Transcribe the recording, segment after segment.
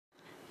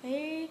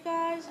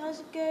guys, how's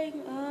it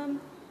going?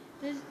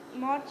 This is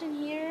Martin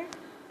here,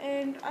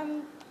 and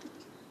I'm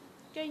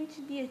going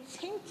to be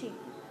attempting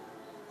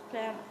to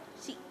play on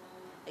C.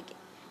 Okay,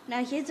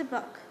 now here's a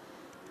bug.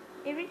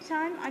 Every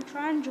time I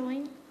try and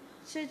join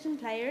certain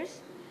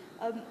players,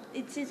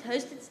 it says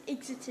host has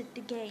exited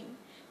the game,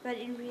 but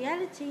in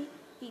reality,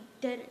 he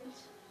didn't.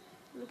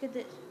 Look at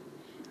this.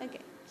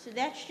 Okay, so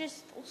that's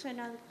just also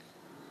another.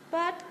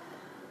 But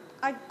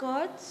I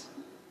got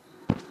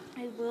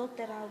a world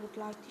that I would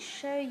like to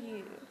show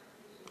you.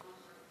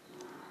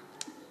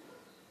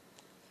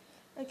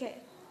 Okay.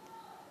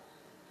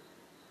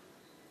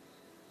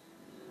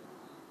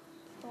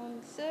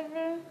 Following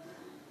server.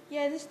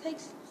 Yeah, this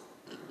takes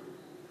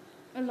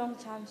a long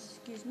time,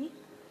 excuse me.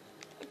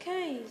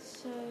 Okay,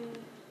 so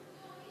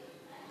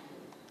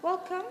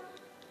welcome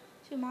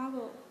to my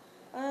world.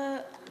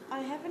 I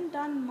haven't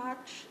done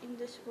much in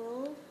this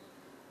world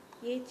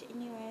yet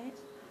anyways.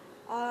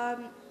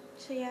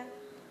 So yeah.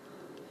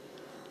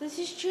 This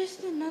is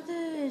just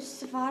another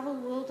survival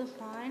world of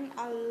mine.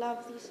 I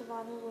love these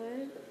survival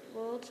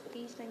worlds.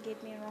 Please don't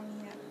get me wrong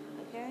here,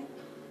 okay?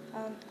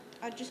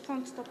 I just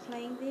can't stop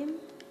playing them.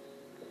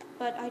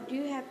 But I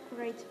do have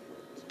creative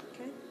worlds,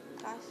 okay?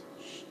 Guys,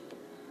 shh.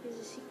 There's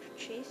a secret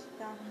chest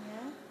down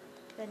here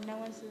that no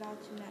one's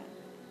allowed to know,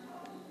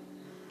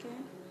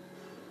 okay?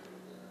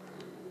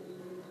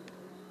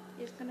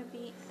 There's gonna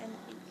be an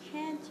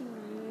enchanting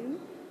room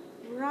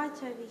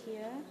right over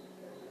here.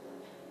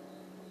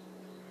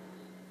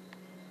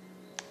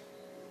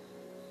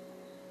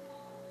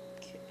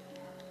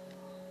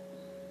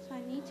 So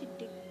I need to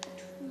dig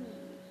 2.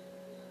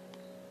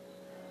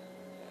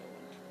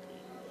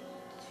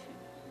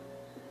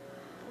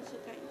 Also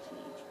going to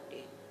need to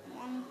dig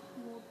 1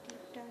 more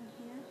deep down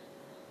here.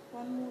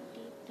 1 more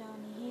deep down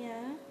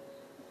here.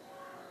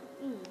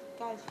 Ooh,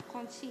 guys, you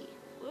can't see.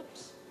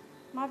 Whoops,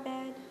 my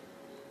bad.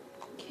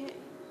 Okay.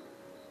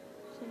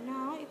 So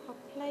now if I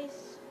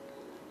place,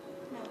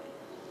 no way.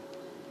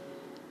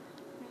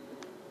 No.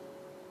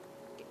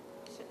 Okay,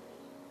 so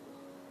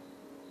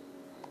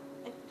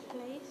I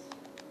place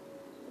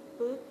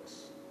the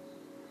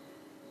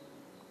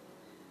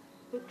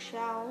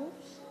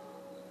bookshelves.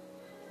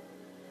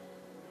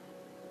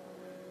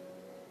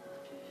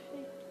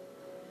 Perfect.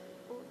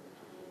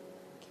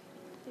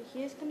 So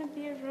here's gonna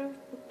be a row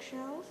of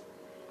bookshelves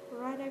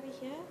right over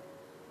here.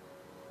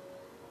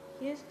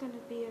 Here's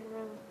gonna be a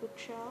row of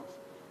bookshelves.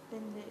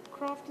 Then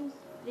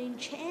the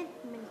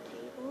enchantment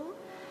table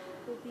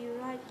will be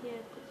right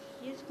here. But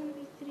here's gonna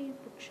be 3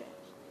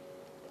 bookshelves.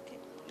 Okay,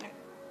 no,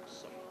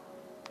 sorry.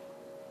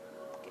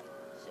 Okay,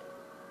 so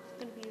it's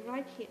gonna be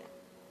right here.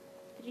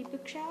 3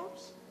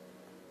 bookshelves,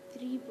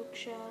 3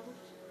 bookshelves,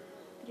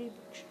 3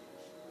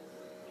 bookshelves.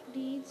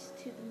 Leads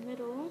to the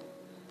middle.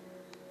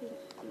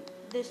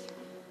 This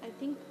one. I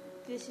think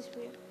this is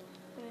where I'm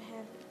gonna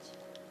have it.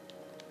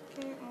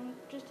 Okay, I'll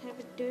just have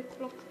a dirt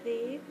block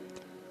there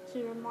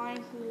to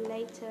remind me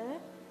later.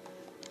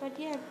 But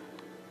yeah,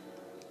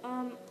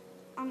 I'm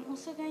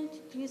also going to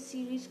do a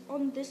series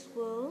on this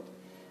world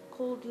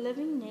called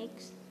Living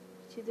Next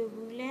to the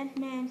Ruland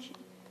Mansion.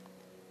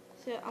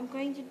 So I'm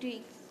going to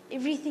do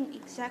everything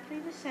exactly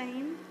the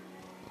same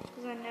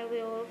because I know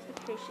where all of the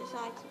precious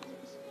items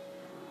is.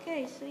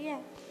 Okay, so yeah,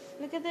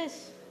 look at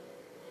this.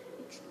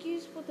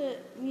 Excuse for the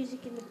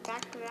music in the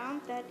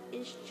background. That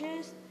is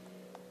just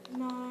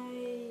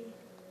my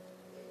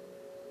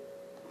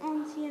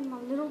auntie and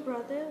my little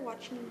brother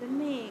watching the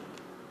Meg.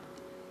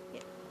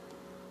 Yeah.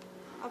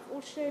 I've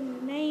also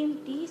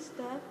named these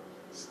stuff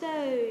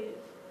stove.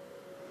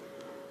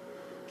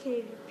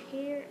 Okay,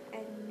 repair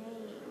and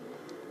name.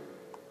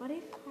 What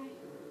if I...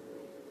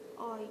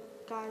 Oh,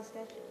 guys,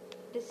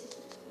 this is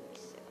just gonna be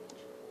sad.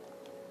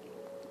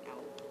 Now,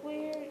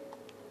 where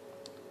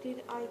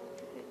did I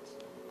put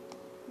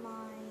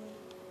my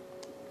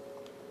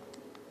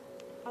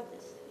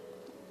others?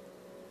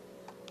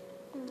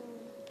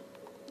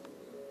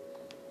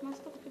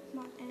 Must have put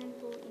my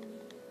anvil in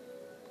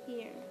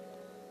here.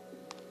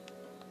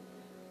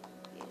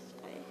 Yes,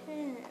 I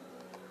have.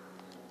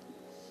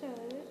 So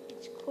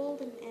it's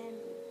called an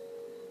anvil.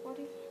 What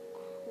if I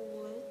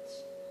call it?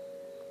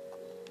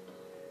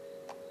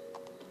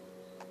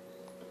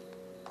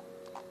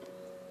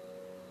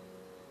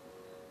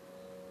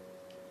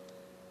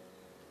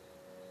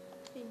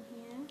 In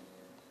here,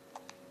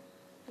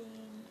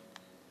 then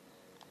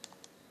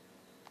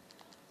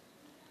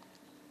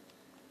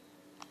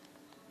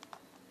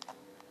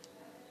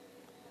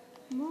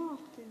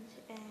Martin's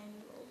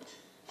anvil.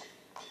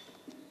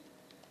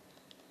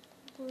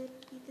 Will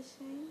it be the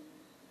same?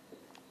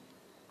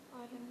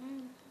 I don't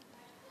know.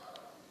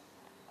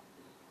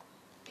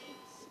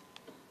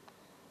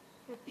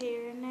 Repair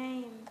a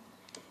name.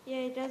 Yeah,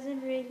 it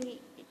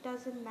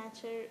doesn't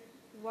matter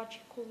what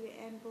you call your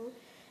anvil.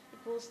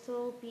 It will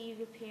still be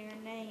repair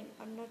a name.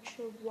 I'm not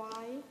sure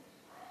why.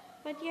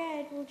 But yeah,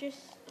 it will just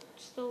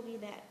still be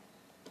that.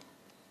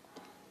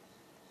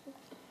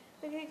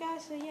 Okay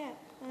guys, so yeah,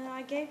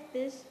 I gave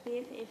this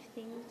BFF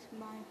thing to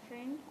my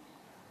friend.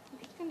 I'm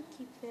just gonna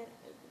keep that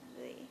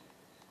there.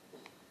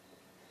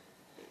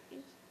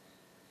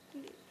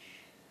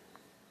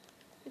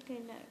 Okay,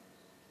 no,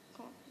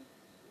 can't.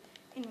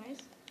 Anyways,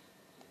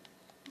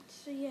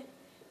 so yeah,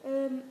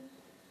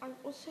 I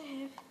also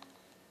have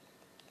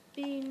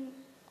been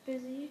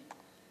busy.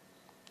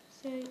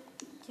 So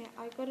yeah,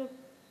 I got a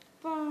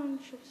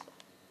bunch of stuff.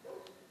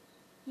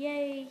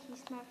 Yay,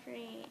 he's my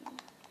friend.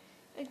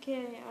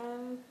 Okay,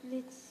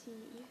 let's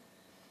see.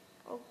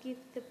 I'll give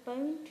the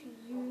bone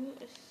to you,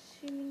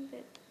 assuming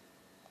that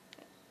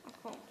I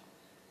can't.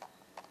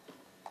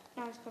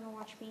 Now he's gonna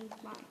watch me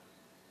eat my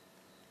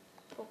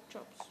pork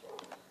chops.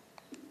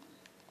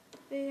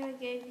 There, I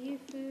gave you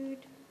food.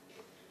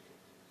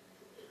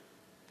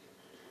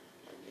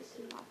 This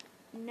is not.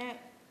 No.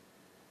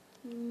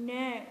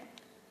 No.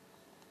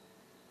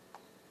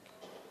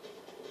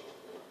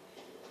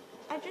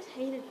 I just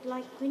hate it.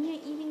 Like when you're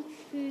eating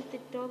food, the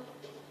dog,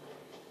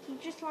 he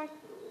just like,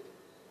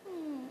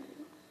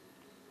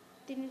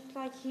 then it's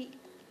like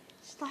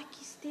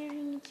he's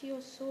staring into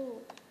your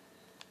soul.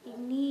 He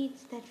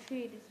needs that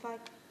food. It's like,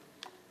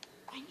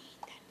 I need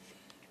that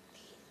food.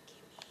 Please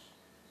give me.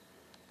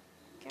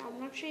 Okay,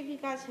 I'm not sure if you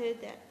guys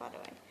heard that, by the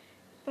way,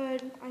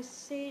 but I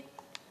said,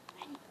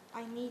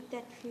 I need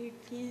that food.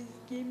 Please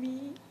give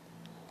me.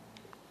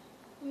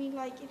 I mean,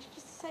 like, it's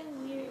just so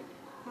weird.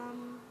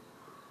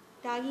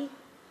 Doggy,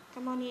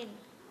 come on in.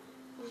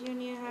 This is your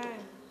new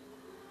home.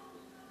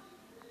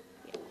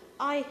 Yeah,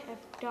 I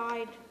have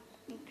died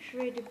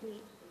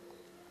incredibly.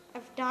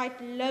 I've died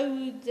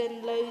loads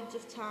and loads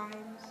of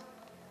times.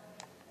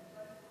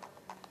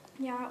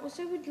 Yeah, I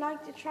also would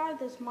like to try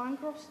this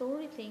Minecraft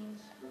story things.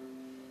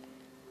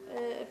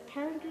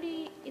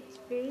 Apparently it's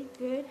very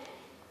good.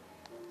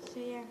 So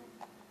yeah.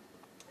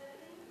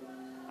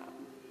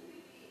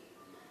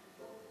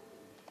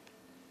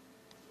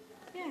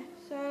 Yeah,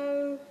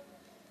 so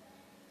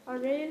I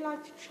really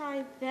like to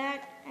try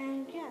that,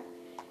 and yeah.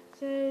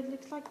 So it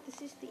looks like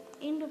this is the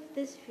end of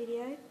this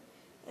video.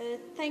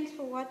 Thanks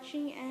for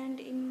watching and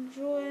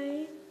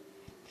enjoy.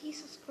 Please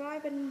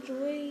subscribe and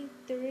enjoy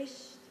the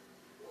rest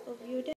of your day.